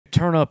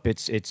Turn Up,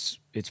 it's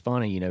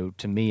funny, you know,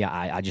 to me,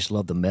 I just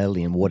love the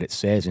melody and what it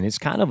says, and it's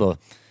kind of a,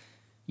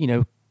 you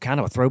know, kind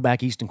of a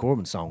throwback Easton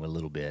Corbin song a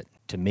little bit.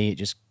 To me, it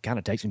just kind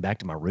of takes me back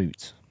to my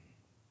roots.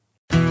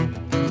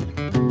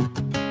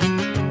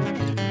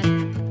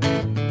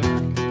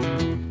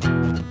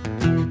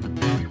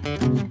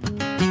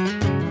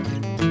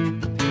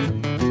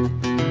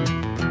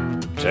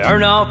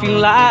 Turn off your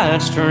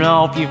lights, turn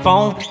off your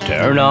phone,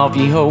 turn off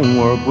your whole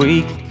work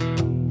week.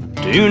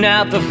 Tune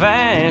out the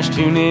fast,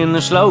 tune in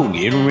the slow,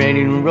 get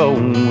ready to roll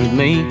with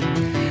me.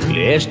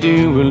 Let's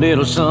do a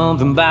little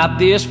something about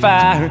this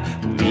fire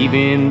we've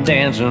been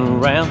dancing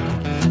around.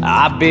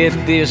 I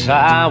bet this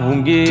high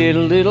will get a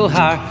little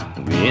higher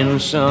when the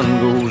sun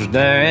goes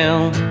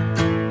down.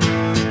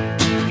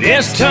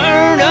 Let's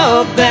turn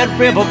up that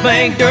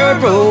riverbank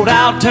dirt road.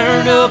 I'll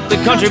turn up the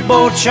country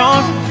boat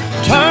charm.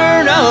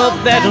 Turn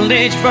up that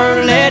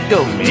Lynchburg let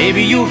go.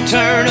 Maybe you'll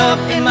turn up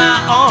in my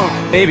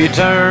arm. Baby,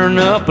 turn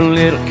up a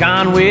little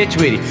Conway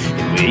Twitty.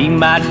 And we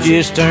might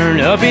just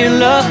turn up in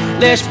love.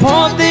 Let's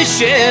pump this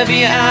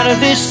Chevy out of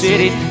this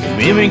city. And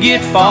when we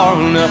get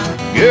far enough,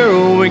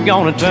 girl, we're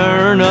gonna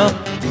turn up.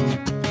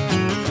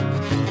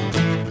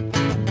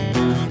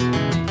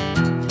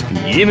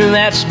 Give me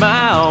that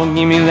smile,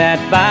 give me that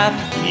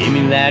vibe, give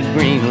me that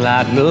green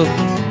light look.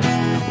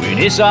 When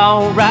it's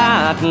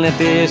alright, let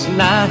this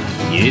night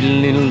get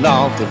a little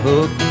off the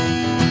hook.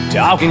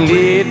 Talking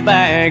laid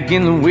back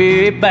in the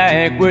way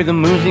back where the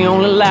moon's the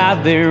only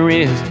light there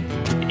is.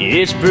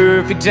 It's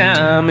perfect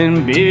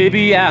timing,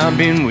 baby, I've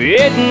been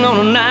waiting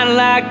on a night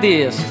like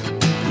this.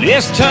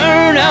 Let's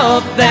turn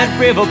up that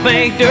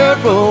riverbank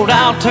dirt road.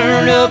 I'll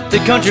turn up the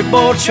country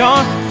boat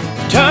charm.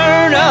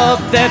 Turn up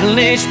that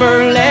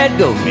Lynchburg let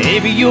go.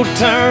 Maybe you'll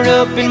turn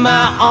up in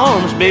my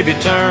arms. Baby,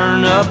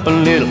 turn up a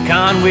little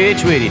Conway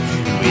Twitty.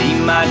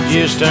 We might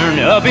just turn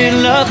up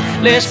in love.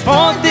 Let's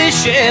pump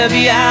this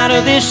Chevy out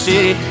of this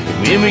city.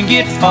 When we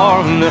get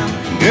far enough,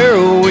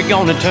 girl, we're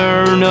gonna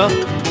turn up.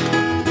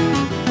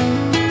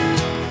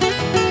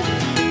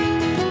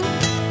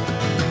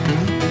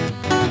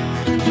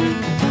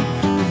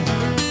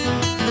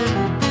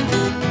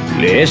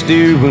 Let's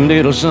do a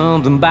little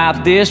something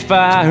about this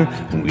fire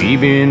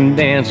we've been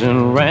dancing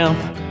around.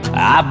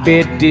 I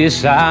bet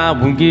this high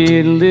will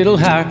get a little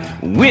higher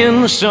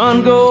when the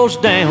sun goes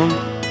down.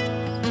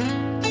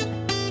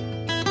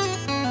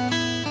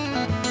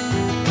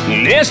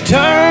 Let's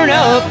turn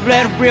up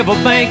that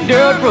riverbank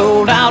dirt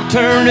road. I'll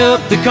turn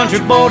up the country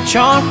boat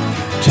charm.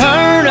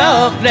 Turn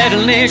up that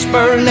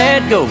Lynchburg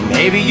let go.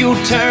 Maybe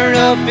you'll turn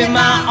up in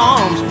my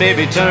arms.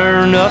 Baby,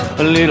 turn up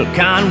a little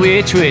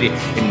Conway Twitty.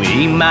 And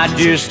we might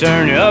just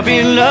turn up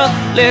in love.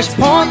 Let's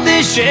pump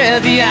this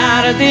Chevy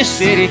out of this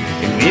city.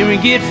 And when we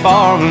get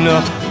far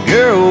enough,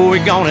 girl,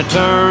 we're gonna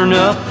turn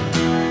up.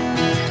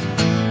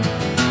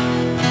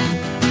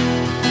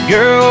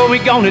 Girl,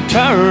 we're gonna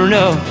turn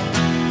up.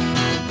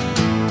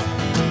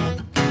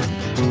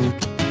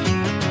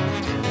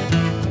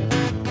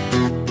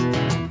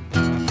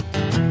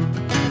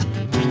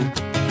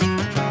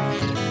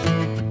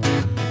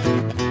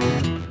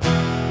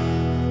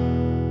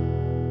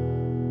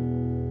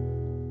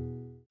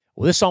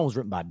 Well, this song was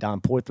written by Don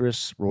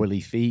Poitras, Roy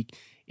Lee Feek,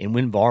 and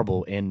Win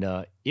Varble, and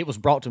it was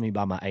brought to me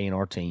by my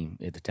A&R team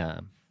at the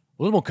time.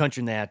 A little more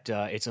country than that.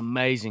 It's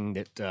amazing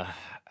that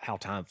how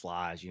time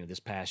flies. You know, this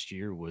past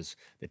year was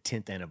the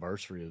 10th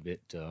anniversary of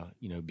it,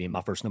 you know, being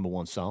my first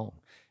 #1 song.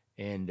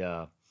 And,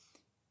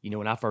 you know,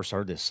 when I first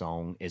heard this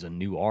song as a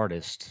new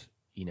artist,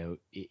 you know,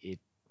 it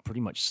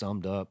pretty much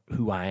summed up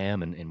who I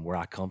am and where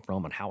I come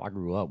from and how I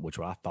grew up, which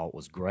I thought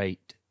was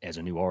great as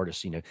a new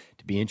artist, you know,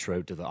 to be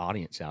intro to the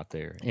audience out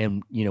there.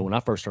 And, you know, when I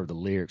first heard the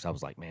lyrics, I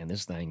was like, man,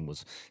 this thing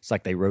was, it's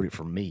like they wrote it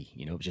for me,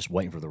 you know, it was just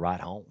waiting for the ride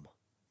home.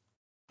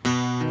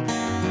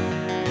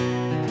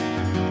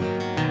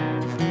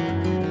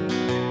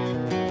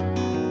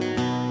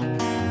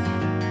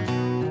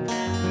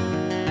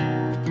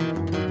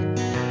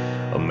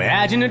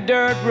 Imagine a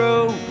dirt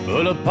road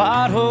full of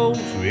potholes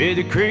with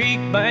a creek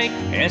bank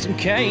and some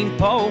cane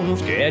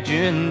poles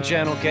catching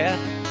channel cat.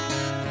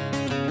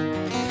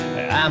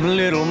 I'm a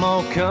little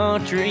more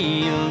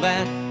country than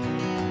that.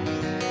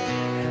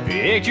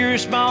 Picture a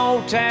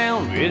small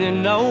town with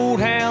an old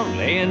hound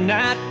laying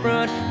out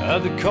front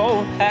of the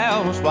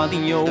courthouse while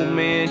the old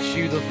men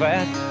chew the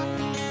fat.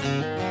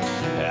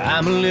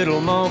 I'm a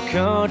little more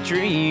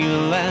country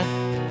than that.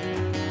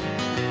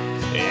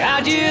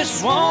 I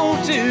just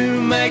want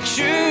to make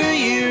sure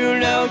you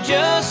know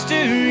just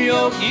who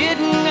you're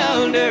getting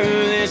under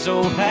this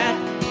old hat.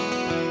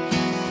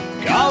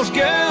 'Cause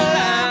girl,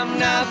 I'm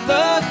not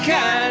the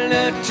kind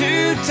of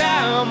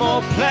two-time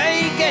or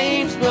play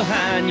games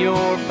behind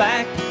your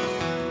back.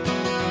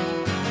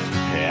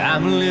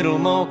 I'm a little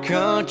more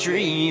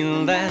country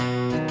than that.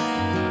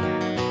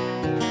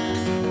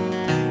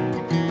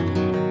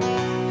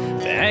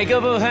 Think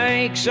of a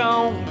Hank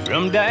song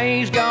from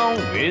days gone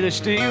with a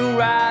steel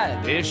ride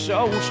that's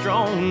so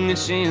strong it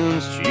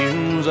sends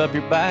chills up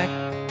your back.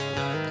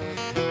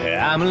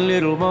 I'm a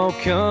little more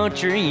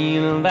country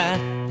than that.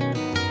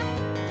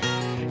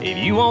 If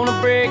you wanna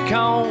break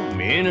home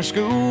in a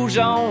school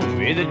zone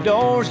with the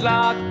doors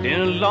locked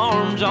and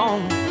alarms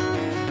on,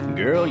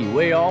 girl, you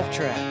way off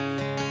track.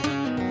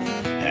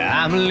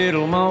 I'm a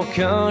little more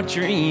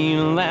country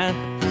than that.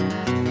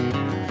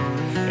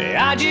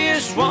 I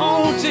just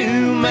want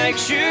to make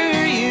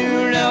sure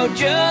you know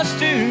just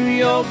who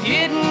you're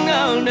getting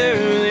under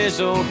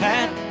this old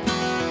hat.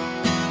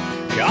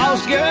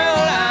 'Cause girl,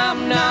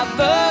 I'm not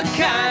the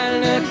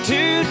kind of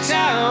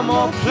two-time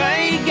or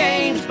play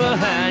games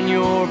behind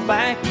your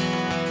back.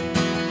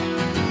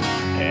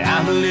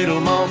 I'm a little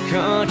more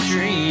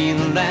country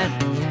than that.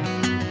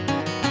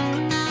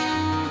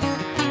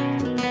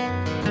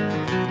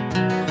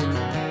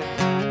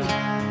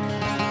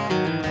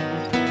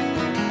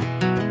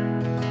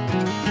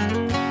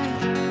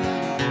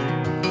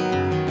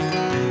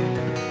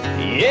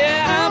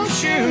 Yeah, I'm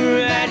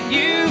sure that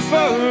you've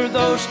heard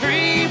those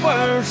 3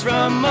 words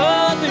from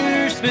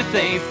others, but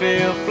they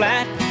fell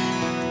flat.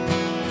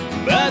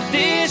 But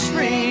this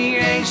ring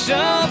ain't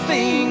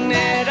something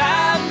that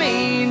I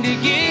mean to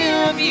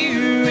give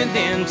you and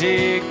then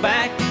take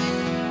back.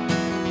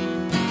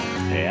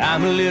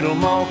 I'm a little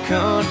more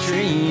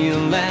country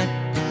than that.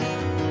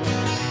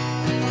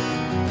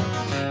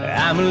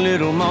 I'm a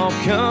little more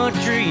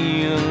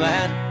country than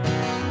that.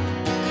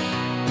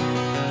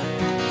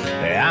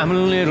 I'm a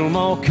little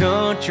more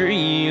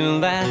country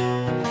than that.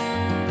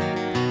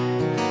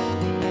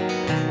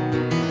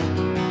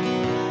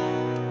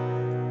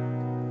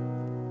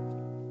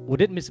 Well,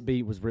 Didn't Miss a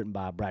Beat was written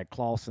by Brad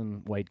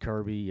Clausen, Wade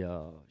Kirby,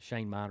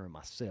 Shane Miner, and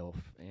myself.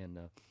 And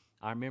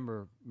I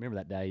remember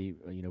that day,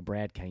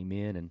 Brad came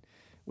in, and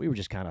we were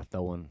just kind of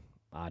throwing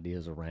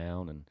ideas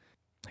around. And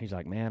he's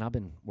like, man, I've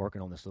been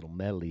working on this little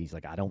melody. He's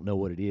like, I don't know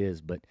what it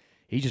is, but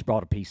he just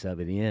brought a piece of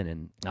it in,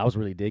 and I was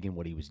really digging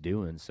what he was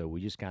doing. So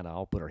we just kind of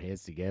all put our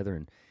heads together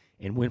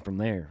and went from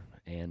there.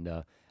 And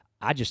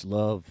I just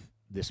love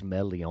this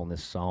melody on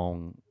this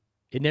song.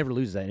 It never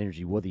loses that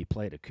energy, whether you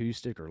play it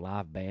acoustic or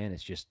live band.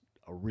 It's just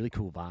a really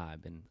cool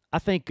vibe. And I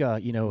think,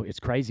 it's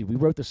crazy. We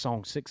wrote the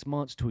song 6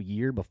 months to a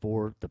year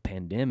before the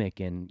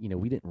pandemic, and,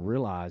 we didn't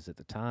realize at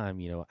the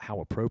time, how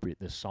appropriate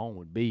this song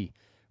would be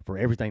for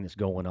everything that's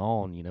going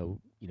on.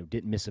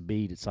 Didn't miss a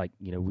beat. It's like,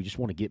 we just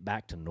want to get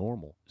back to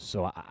normal.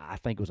 So I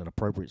think it was an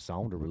appropriate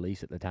song to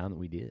release at the time that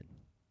we did.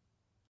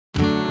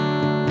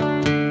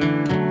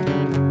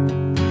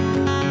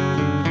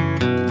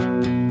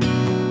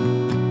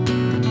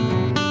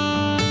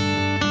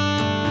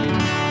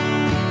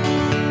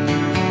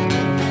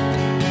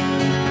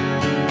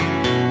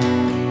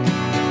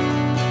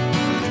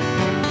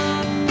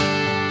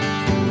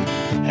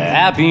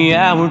 Happy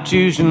hour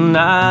Tuesday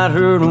night,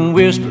 heard a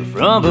whisper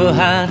from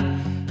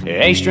behind.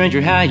 Hey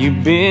stranger, how you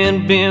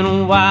been? Been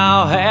a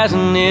while,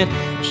 hasn't it?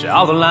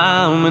 Saw the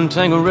lineman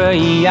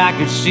Tangeray, I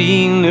could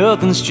see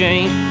nothing's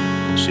changed.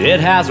 Said,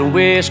 how's the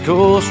West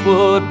Coast?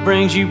 What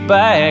brings you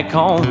back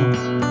home?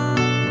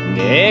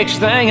 Next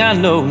thing I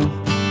know,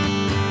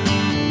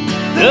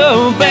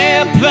 the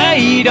band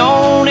played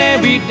on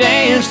every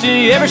dance to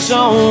every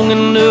song.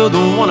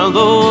 Another one of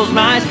those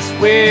nights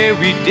where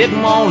we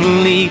didn't want to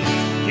leave.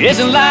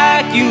 Kissing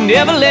like you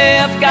never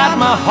left, got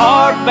my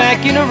heart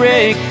back in a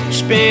wreck.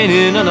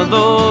 Spinning under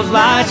those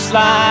lights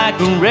like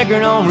a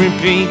record on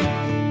repeat.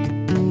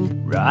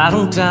 Right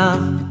on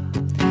time,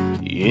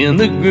 in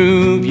the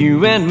groove,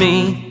 you and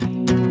me,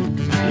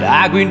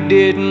 like we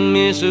didn't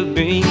miss a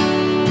beat.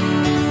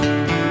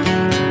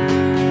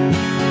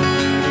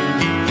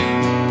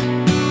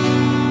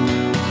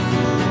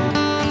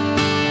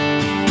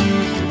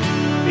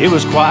 It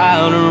was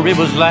quiet or it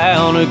was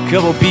loud, a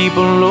couple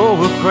people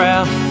over a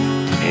crowd.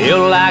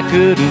 Hell, I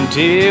couldn't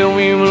tell,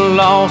 we were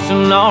lost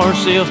in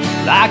ourselves,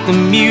 like the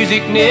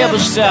music never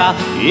stopped.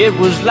 It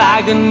was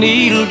like a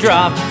needle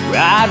drop,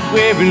 right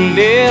where we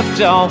left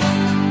off.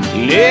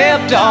 The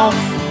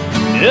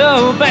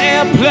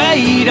band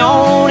played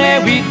on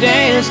every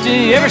dance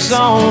to every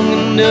song.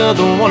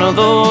 Another one of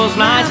those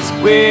nights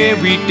where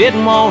we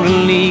didn't want to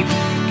leave.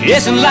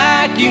 Kissing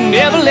like you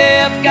never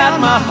left, got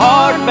my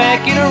heart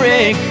back in a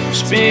wreck.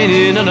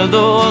 Spinning under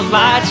those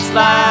lights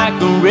like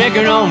a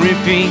record on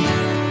repeat.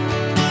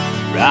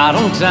 Right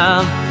on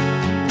time,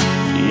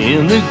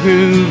 in the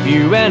groove,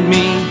 you and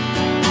me,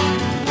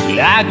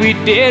 like we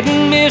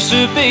didn't miss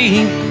a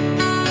beat.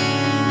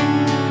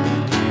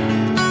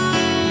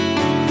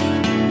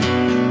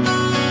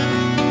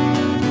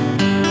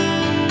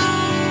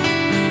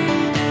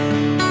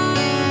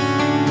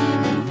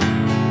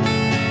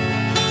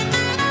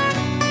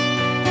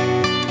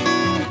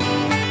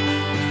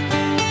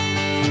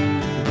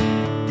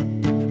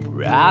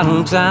 Right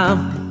on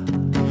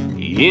time,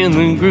 in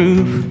the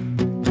groove,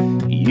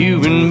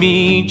 you and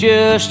me,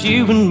 just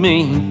you and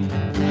me.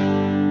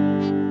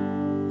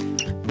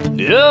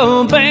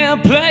 The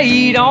band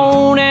played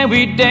on and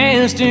we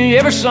danced to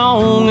every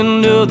song.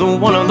 Another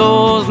one of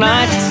those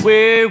nights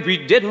where we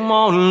didn't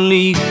want to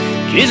leave.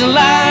 Kissing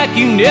like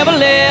you never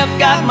left,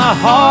 got my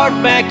heart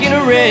back in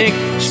a wreck.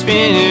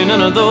 Spinning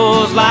under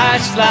those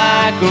lights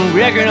like a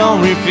record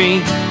on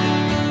repeat.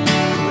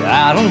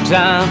 Right on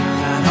time,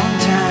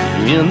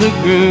 in the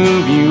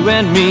groove, you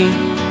and me,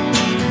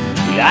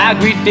 like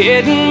we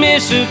didn't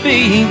miss a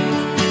beat.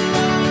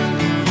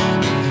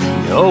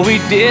 No, we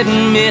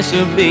didn't miss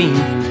a beat.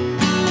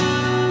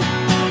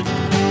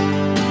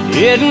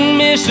 Didn't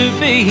miss a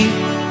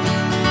beat.